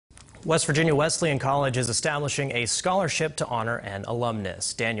West Virginia Wesleyan College is establishing a scholarship to honor an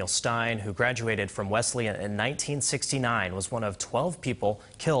alumnus. Daniel Stein, who graduated from Wesleyan in 1969, was one of 12 people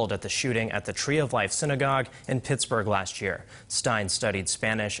killed at the shooting at the Tree of Life Synagogue in Pittsburgh last year. Stein studied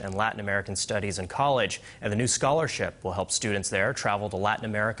Spanish and Latin American studies in college, and the new scholarship will help students there travel to Latin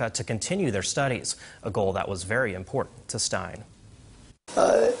America to continue their studies, a goal that was very important to Stein.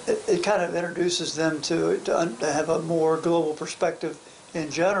 It kind of introduces them to have a more global perspective in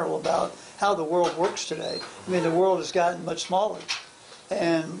general about how the world works today. I mean, the world has gotten much smaller,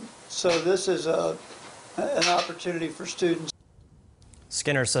 and so this is an opportunity for students.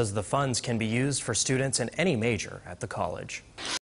 Skinner says the funds can be used for students in any major at the college.